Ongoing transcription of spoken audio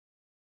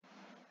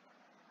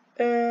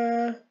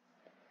Here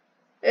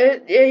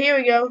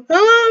we go.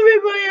 Hello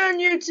everybody on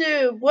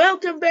YouTube!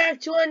 Welcome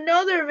back to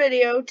another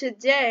video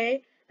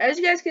today. As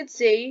you guys can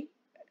see,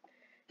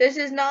 this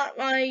is not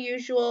my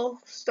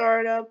usual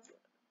startup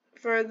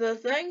for the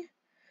thing.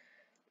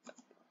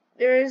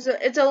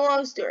 It's a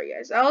long story,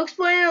 guys. I'll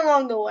explain it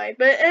along the way.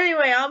 But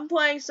anyway, I'm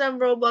playing some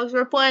Roblox.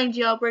 We're playing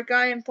Jailbreak.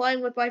 I am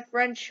playing with my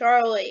friend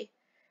Charlie.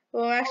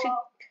 We're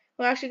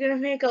actually gonna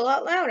make it a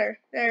lot louder.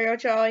 There you go,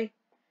 Charlie.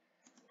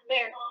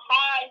 There.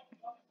 Hi.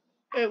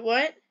 Wait,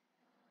 what?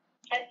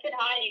 I said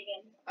hi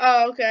again.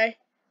 Oh, okay.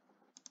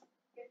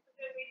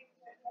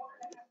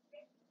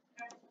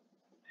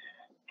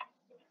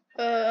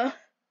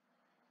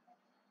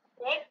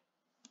 What?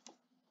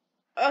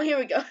 Oh, here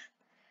we go.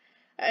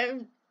 There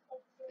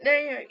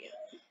we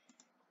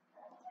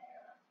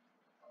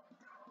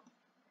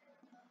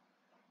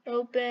go.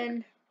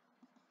 Open.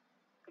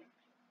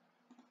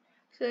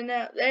 So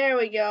now, there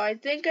we go. I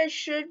think I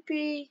should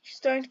be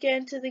starting to get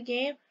into the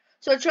game.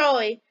 So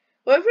Charlie,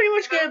 we're pretty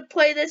much gonna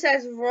play this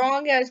as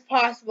wrong as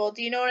possible.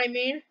 Do you know what I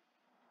mean?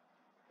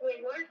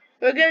 Wait, what?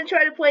 We're gonna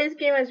try to play this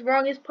game as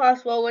wrong as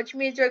possible, which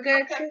means I'm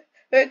gonna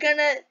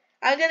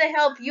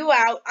help you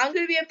out. I'm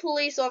gonna be a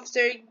police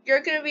officer.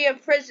 You're gonna be a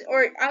prison,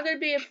 or I'm gonna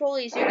be a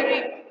police. You're gonna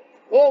be.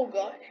 Oh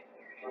God.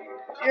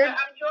 Okay,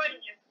 I'm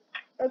joining you.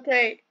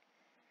 Okay.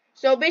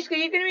 So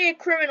basically, you're gonna be a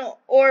criminal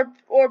or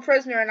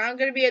prisoner, and I'm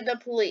gonna be the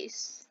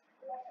police.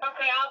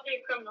 Okay, I'll be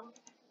a criminal.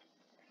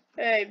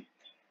 Okay.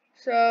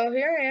 So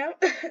here I am.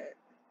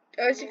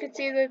 As you can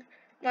see,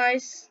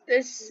 this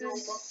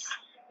is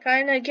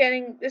kind of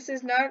getting. This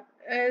is not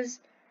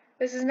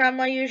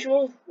my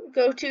usual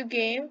go-to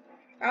game.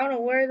 I don't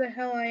know where the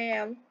hell I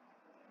am.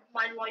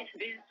 My life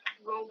is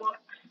Roblox.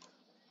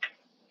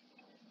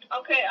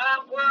 Okay,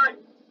 where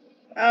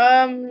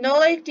are you?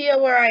 No idea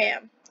where I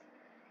am.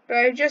 But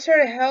I just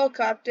heard a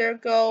helicopter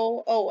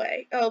go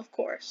away. Oh, of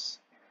course.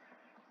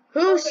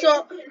 Who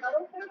saw?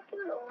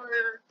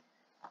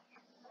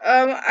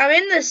 I'm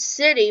in the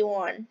city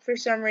one for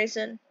some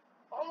reason.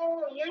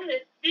 Oh, you're in the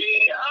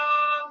city.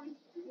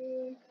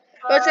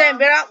 But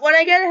when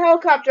I get a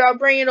helicopter, I'll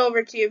bring it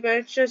over to you. But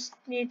I just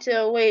need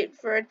to wait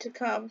for it to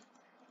come.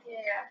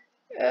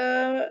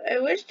 Yeah. I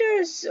wish there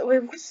was.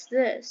 Wait, what's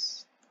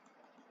this?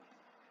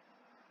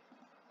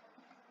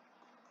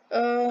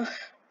 If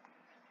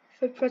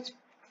I press.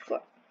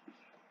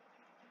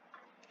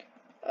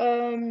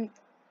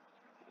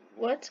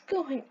 What's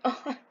going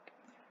on?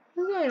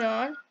 What's going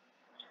on?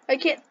 I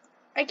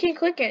can't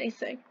click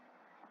anything.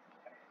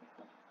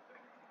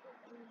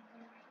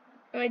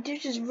 I do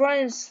just run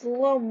in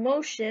slow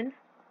motion.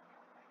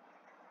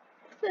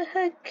 What the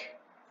heck?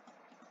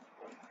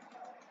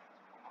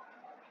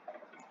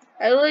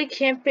 I really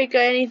can't pick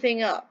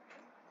anything up.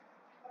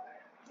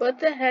 What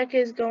the heck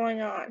is going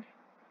on?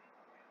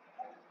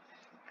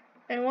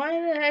 And why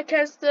the heck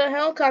has the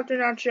helicopter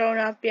not shown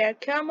up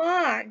yet? Come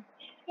on!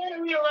 Get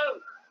a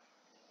reload.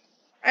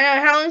 I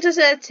know, how long does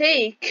that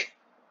take?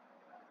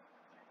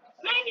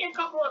 Maybe a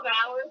couple of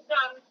hours. No,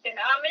 I'm just kidding.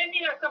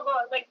 Maybe a couple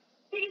of,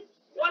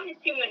 1 to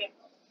 2 minutes.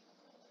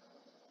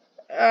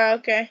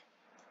 Okay.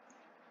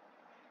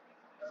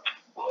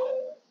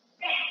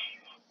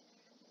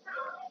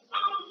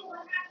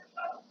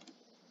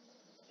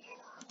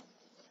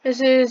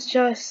 This is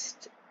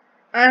just,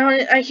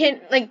 I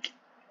can't,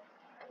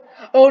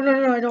 oh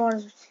no, I don't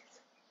want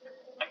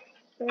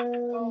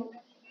to.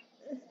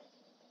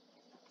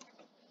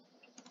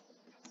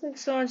 It's like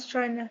someone's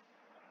trying to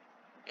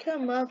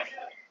come up.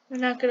 I'm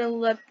not gonna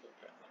let.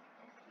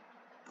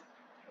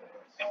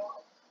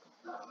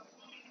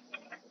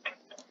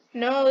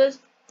 No, this.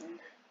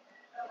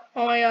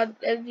 Oh my God!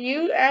 If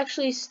you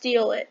actually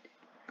steal it,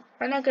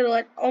 I'm not gonna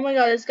let. Oh my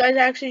God! This guy's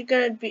actually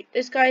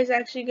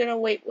gonna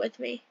wait with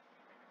me.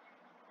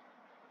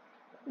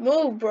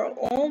 Move, bro!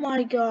 Oh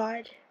my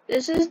God!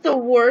 This is the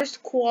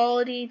worst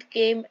quality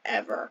game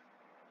ever.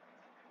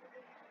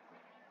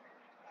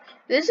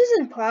 This is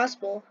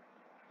impossible.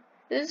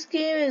 This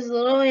game is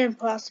literally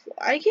impossible.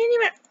 I can't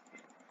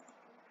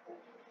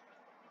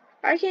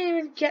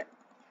even get.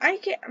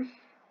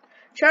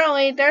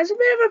 Charlie, there's a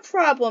bit of a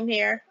problem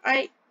here.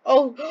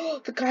 Oh,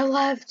 the guy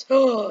left.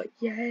 Oh,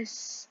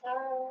 yes.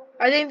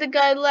 I think the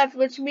guy left,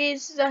 which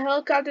means the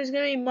helicopter is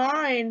gonna be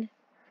mine.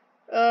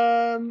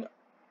 I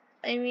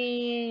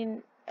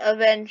mean,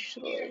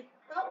 eventually.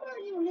 How about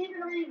you leave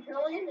and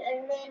rejoin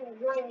and then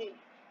join me?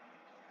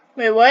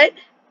 Wait, what?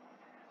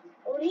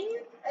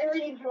 Leave and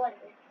rejoin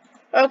me.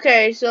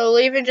 Okay, so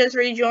leave and just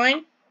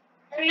rejoin?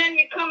 And then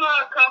you come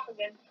cop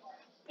again.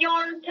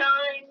 Yarn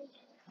time.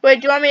 Wait,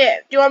 do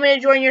you want me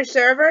to join your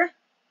server?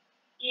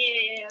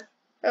 Yeah.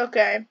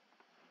 Okay.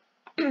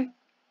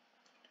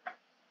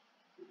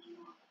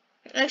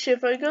 Actually,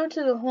 if I go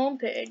to the home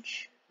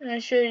page,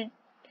 there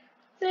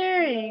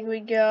we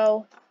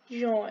go.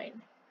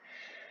 Join.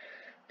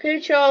 Okay,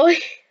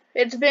 Charlie.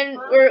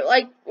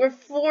 We're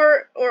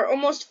 4 or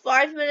almost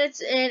 5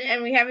 minutes in,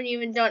 and we haven't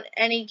even done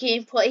any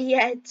gameplay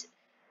yet.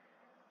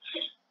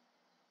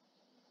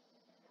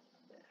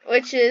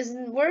 Which means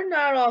we're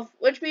not off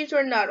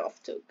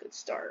to a good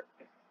start.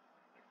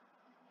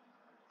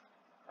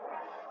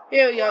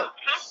 Here we go.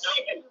 How can I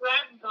just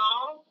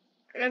ragdoll?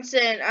 That's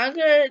it. I'm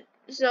gonna.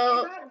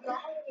 So. You can ragdoll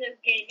in this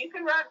game. You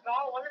can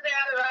ragdoll. When did they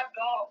add a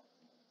ragdoll?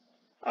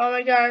 Oh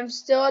my god,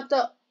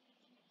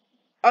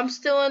 I'm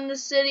still in the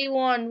city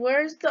one.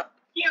 Where's the...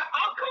 Yeah,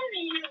 I'll come to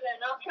you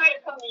then. I'll try to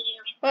come to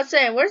you. Let's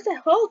say, where's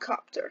the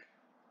helicopter?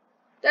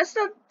 This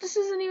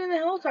isn't even the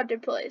helicopter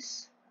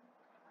place.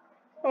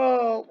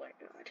 Oh my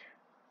god.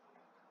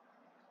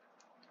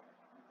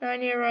 I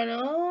need to run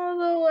all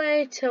the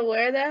way to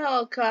where the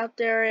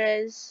helicopter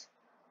is.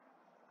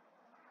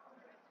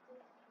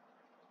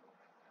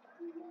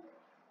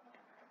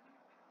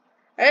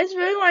 I just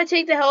really want to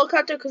take the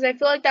helicopter because I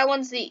feel like that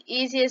one's the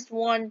easiest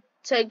one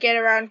to get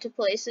around to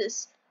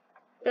places.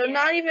 But I'm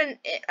not even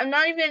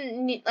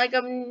near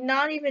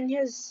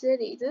the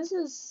city. This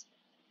is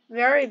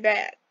very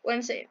bad.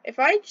 Wednesday. If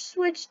I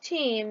switch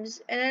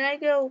teams and then I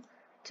go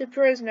to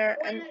prisoner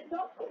and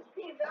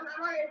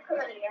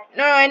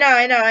no, I know,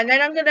 and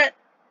then I'm gonna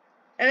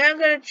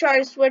try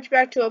to switch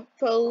back to a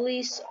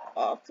police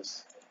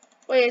office.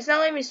 Wait, it's not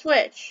letting me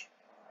switch.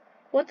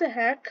 What the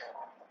heck?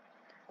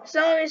 It's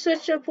not letting me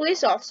switch to a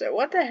police officer.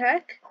 What the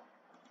heck?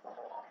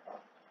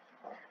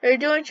 You're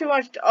doing too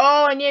much.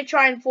 Oh, I need to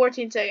try in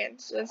 14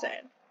 seconds.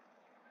 Insane.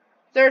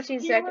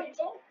 13 seconds. Wait,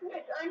 don't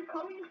switch. I'm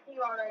coming to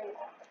you already.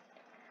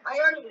 I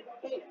already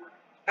escaped.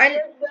 I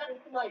just got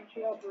into my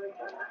jailbreak.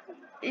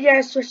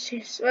 Yeah, switch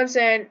teams. One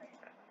second.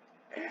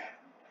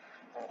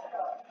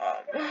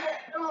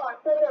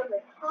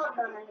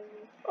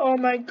 Oh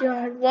my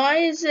god, why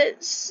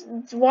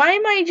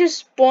am I just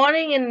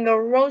spawning in the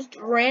most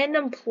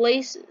random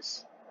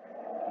places?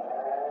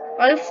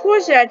 Like, of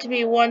course it had to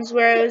be ones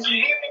where it was... I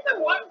remember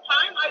one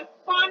time I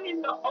spawned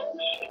in the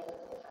ocean.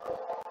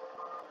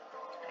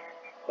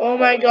 Oh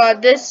my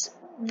god, this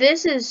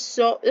is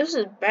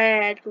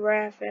bad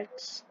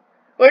graphics.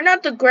 Or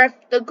not the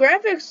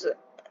graphics,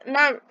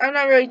 I'm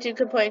not really too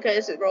complaining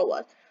because it's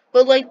Roblox.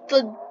 But like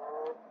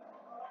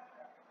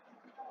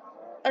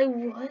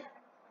what?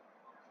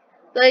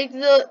 Like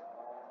Are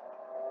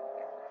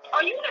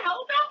you in a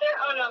helicopter?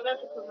 Oh no,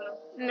 that's a criminal.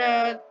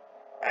 No,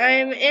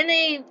 I'm in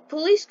a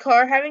police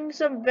car having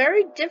some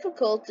very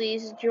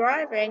difficulties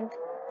driving.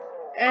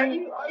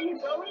 And Are you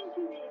going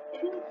to the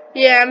city?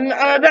 yeah, I'm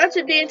about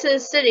to be into the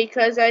city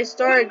because I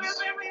started. Wait. I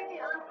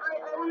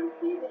want to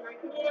see them. I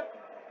can get up.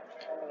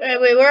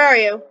 Wait, where are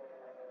you?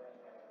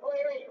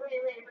 Wait.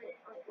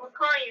 What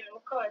car are you in?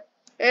 What car?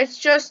 It's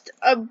just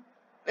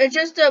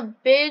a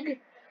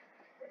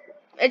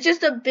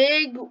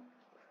big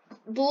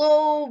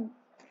blue,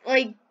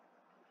 like,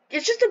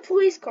 it's just a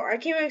police car. I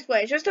can't even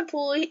explain. It's just a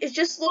police. It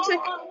just looks like.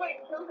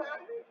 Wait, jump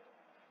out of it?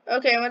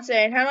 Okay, one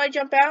second. How do I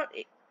jump out?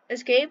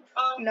 Escape?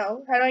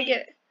 No. How do I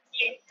get it?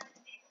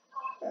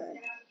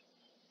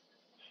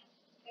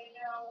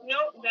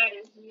 Nope, that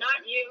is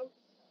not you.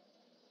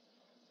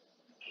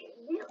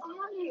 Where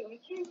are you? I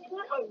can't tell.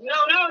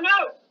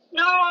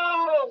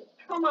 No!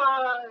 Come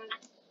on.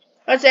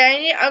 Let's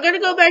say I'm gonna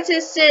go back to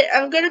the city.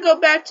 I'm gonna go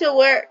back to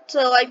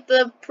like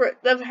the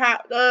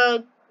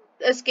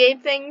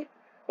escape thing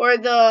or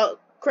the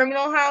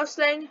criminal house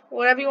thing,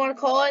 whatever you want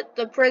to call it,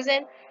 the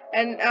prison,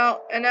 and I'm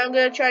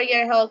gonna try to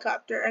get a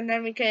helicopter, and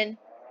then we can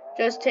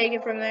just take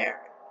it from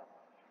there.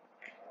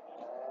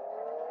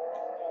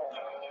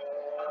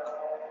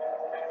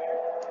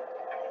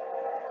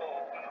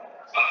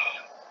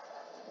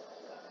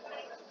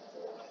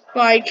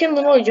 Well, I can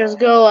literally just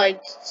go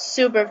like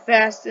super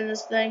fast in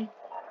this thing.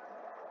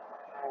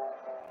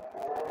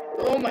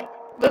 Oh my,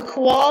 the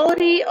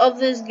quality of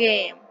this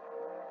game.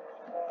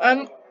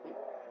 I'm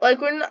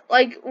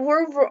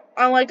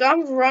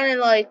running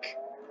like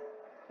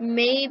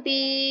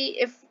maybe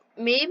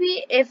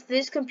if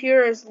this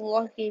computer is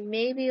lucky,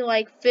 maybe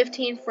like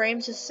 15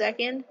 frames a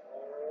second,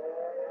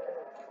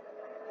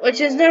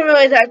 which is not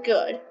really that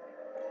good.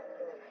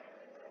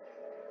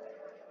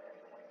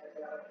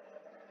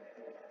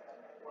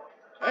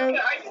 Okay,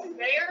 are you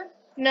there?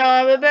 No,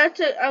 I'm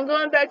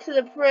going back to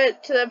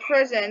the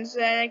prisons,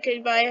 and I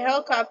could buy a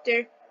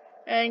helicopter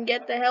and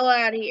get the hell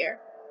out of here.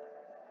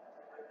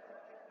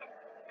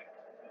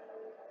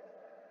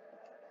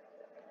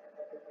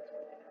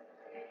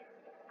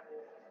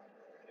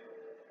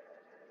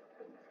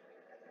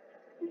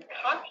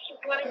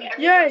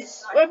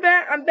 Yes, we're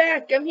back. I'm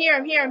back. I'm here.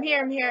 I'm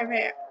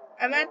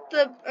at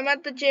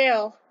the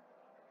jail.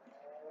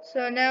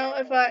 So now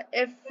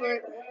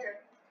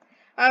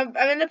I'm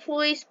in the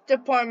police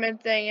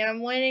department thing, and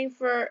I'm waiting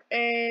for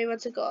a,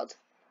 what's it called?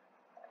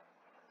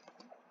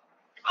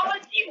 Oh,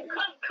 it's you.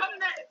 Come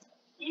back.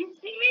 You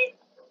see me?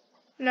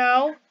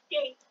 No.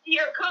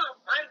 Here, come.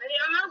 I'm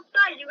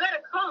outside. You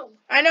gotta come.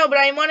 I know, but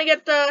I want to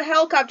get the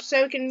helicopter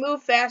so we can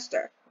move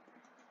faster.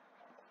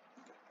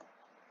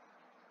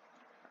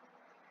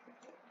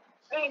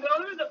 And go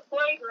to the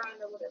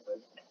playground or whatever.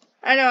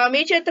 I know. I'll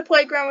meet you at the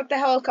playground with the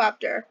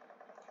helicopter.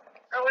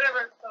 Or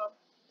whatever it's called.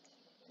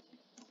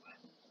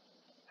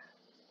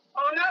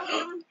 Oh no,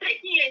 no one's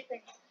taking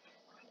anything.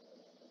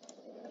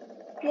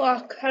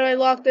 Lock. How do I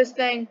lock this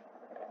thing?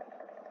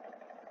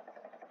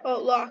 Oh,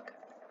 lock.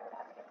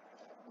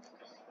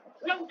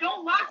 No,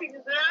 don't lock it,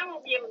 because then I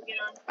won't be able to get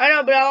on. I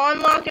know, but I'll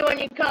unlock it when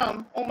you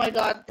come. Oh my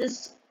god,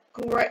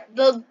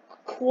 the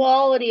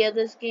quality of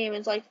this game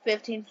is like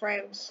 15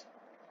 frames.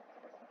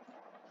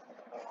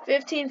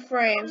 15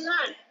 frames. I'm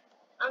not.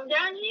 I'm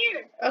down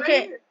here. Okay,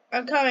 Right here.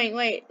 I'm coming.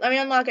 Wait, let me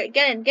unlock it.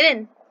 Get in, get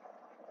in.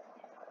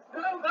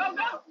 Go, go,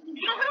 go.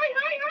 Yeah,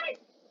 hurry.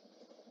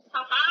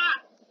 Haha.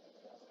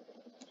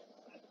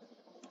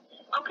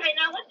 Okay,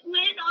 now let's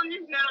land on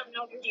this mountain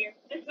over here.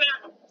 This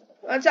mountain.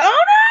 Let's. Oh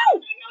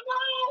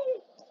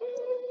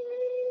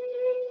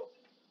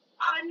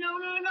no!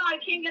 No, I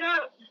can't get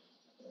up.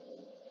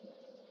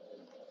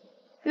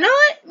 You know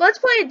what? Let's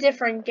play a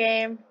different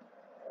game.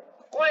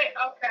 Wait,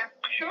 okay.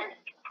 Sure?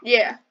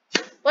 Yeah.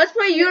 Let's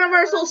play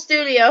Universal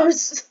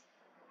Studios.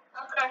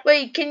 Okay.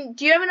 Wait,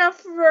 do you have enough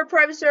for a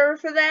private server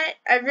for that?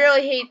 I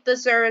really hate the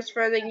service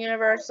for the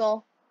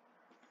Universal.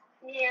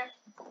 Yeah.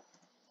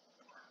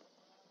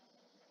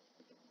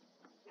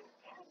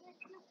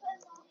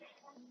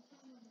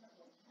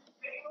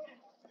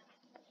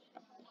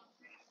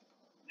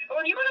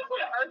 Oh, you want to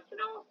play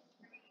Arsenal?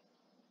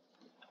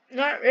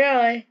 Not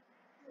really.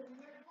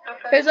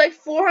 Okay. There's like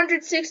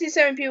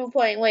 467 people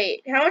playing.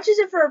 Wait, how much is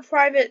it for a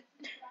private?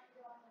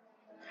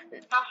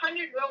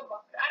 100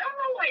 Robux. I don't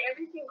know why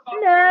everything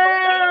costs. No.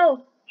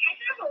 I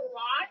have a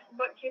lot,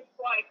 but just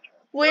like.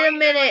 Wait a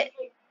minute.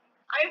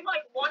 I have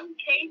like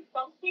 1K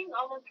something,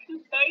 almost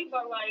 2K,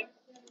 but like.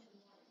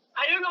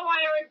 I don't know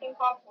why everything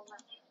costs so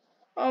much.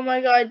 Oh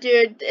my god,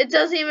 dude. It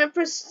doesn't even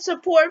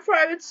support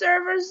private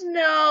servers?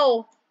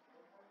 No.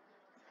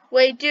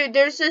 Wait, dude,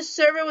 there's this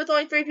server with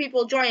only 3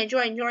 people. Join me.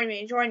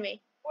 Wait.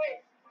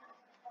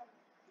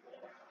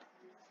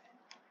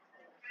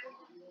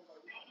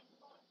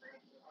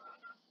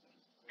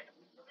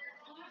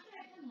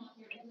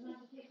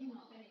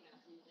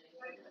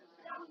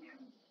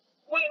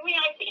 Wait,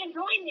 I can't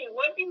join you.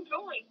 What do you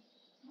join?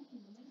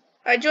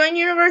 I joined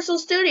Universal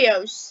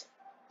Studios.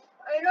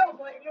 I know,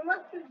 but you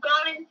must have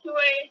gone into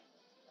a...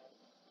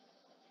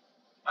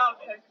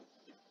 Okay.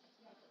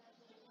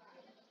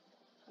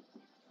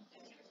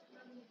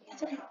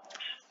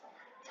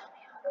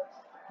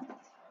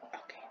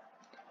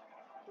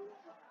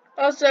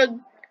 Also,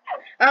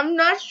 I'm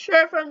not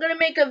sure if I'm gonna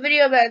make a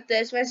video about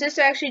this. My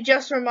sister actually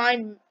just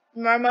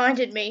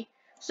reminded me.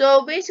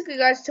 So basically,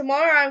 guys,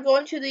 tomorrow I'm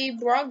going to the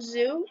Bronx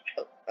Zoo.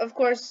 Of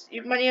course,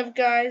 many of you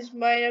guys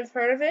might have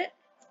heard of it.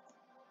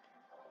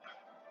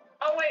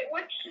 Oh wait,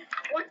 which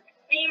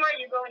theme are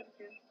you going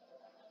to?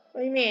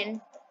 What do you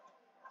mean?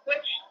 Which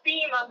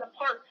theme on the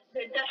park? The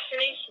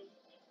destination?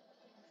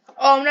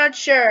 Oh, I'm not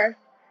sure.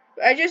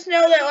 I just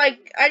know that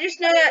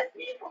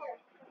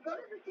Go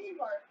to the theme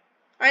park.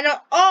 I know.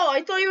 Oh,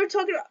 I thought you were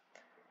talking about.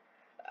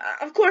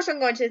 Of course, I'm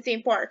going to the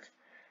theme park.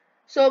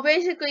 So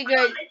basically, guys.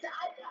 I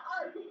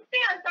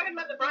think I was talking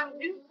about the Bronx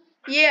Zoo.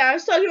 Yeah, I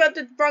was talking about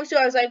the Bronx Zoo.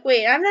 I was like,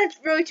 wait, I'm not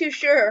really too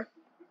sure.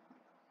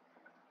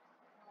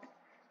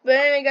 But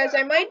anyway, guys,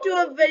 I might do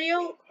a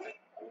video.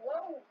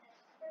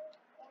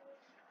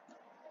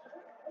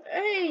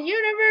 Hey,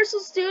 Universal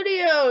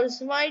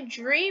Studios, my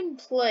dream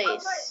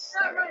place.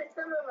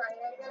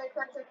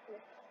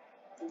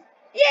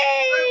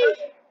 Yay!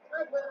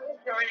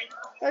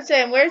 Let's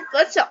say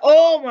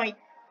oh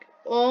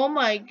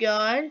my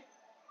god.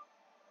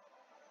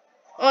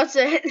 What's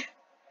that?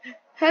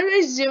 How do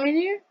I zoom in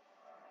here?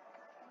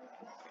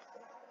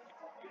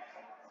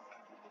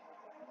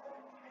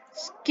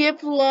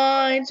 Skip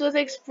lines with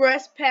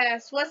Express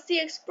Pass. What's the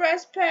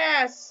Express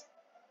Pass?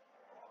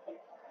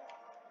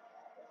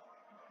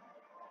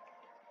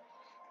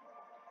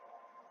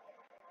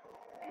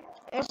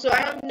 Also, I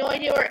have no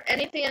idea where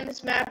anything on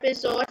this map is,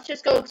 so let's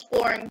just go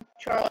exploring,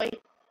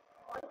 Charlie.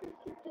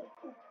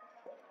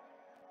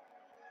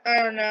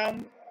 I don't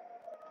know.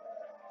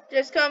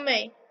 Just come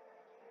me.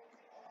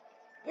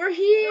 We're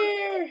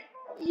here!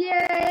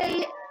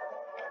 Yay!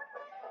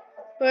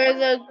 Where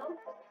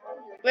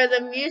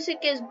the music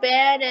is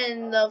bad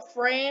and the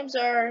frames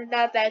are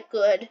not that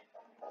good.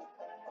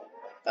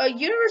 A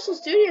Universal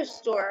Studios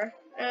store.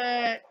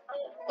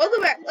 We'll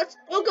go back.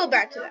 We'll go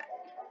back to that.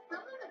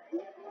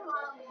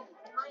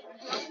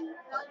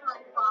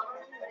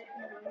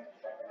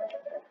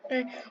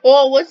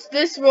 Oh, what's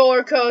this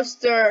roller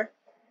coaster?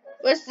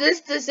 What's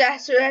this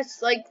disaster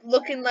that's like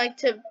looking like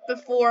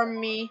before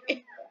me?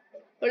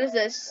 What is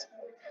this?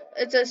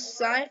 It's a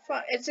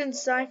sci-fi. It's in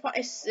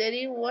Sci-Fi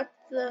City. What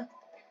the?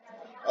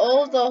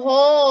 Oh, the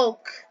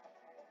Hulk.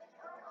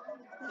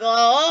 The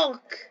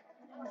Hulk.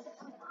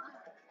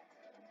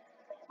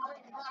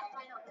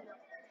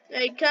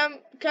 Hey, come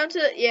to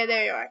the, yeah,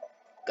 there you are.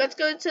 Let's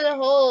go to the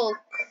Hulk.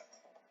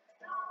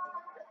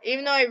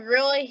 Even though I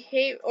really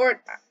hate,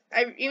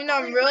 even though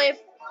I'm really,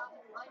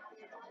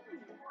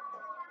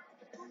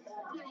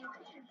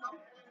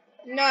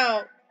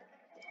 no.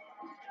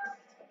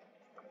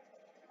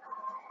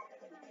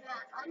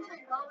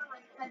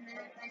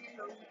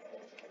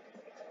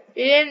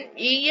 You didn't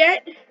eat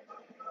yet?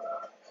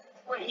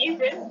 What, you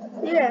did?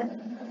 Yeah.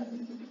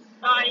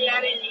 Yeah,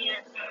 I didn't eat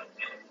it.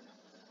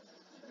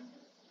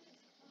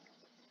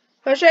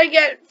 Or should I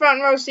get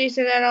front row seats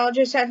and then I'll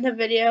just end the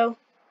video?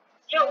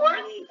 Yo, where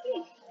are these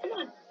seats? Come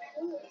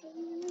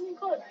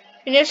on.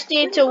 We just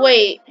need to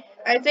wait.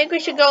 I think we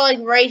should go like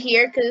right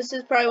here because this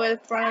is probably where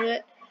the front of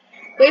it.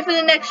 Wait for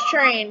the next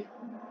train.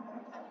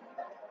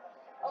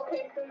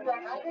 Okay, so then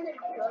I'm gonna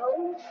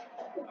go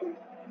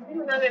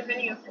do another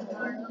video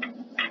tomorrow.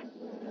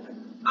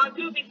 I'll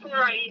do it before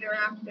I eat or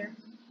after.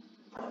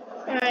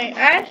 Alright,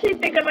 I actually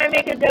think I might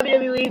make a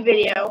WWE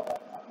video.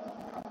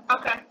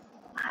 Okay.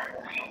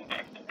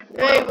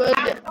 Alright, well,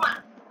 Have fun.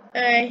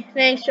 alright,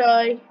 thanks,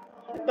 Charlie.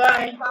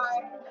 Bye.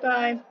 Bye.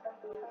 Bye.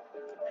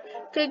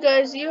 Okay,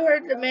 guys, you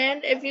heard the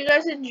man. If you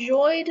guys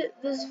enjoyed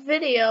this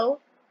video,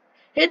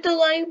 hit the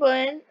like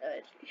button,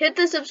 hit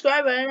the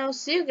subscribe button, and I'll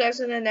see you guys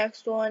in the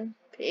next one.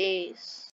 Peace.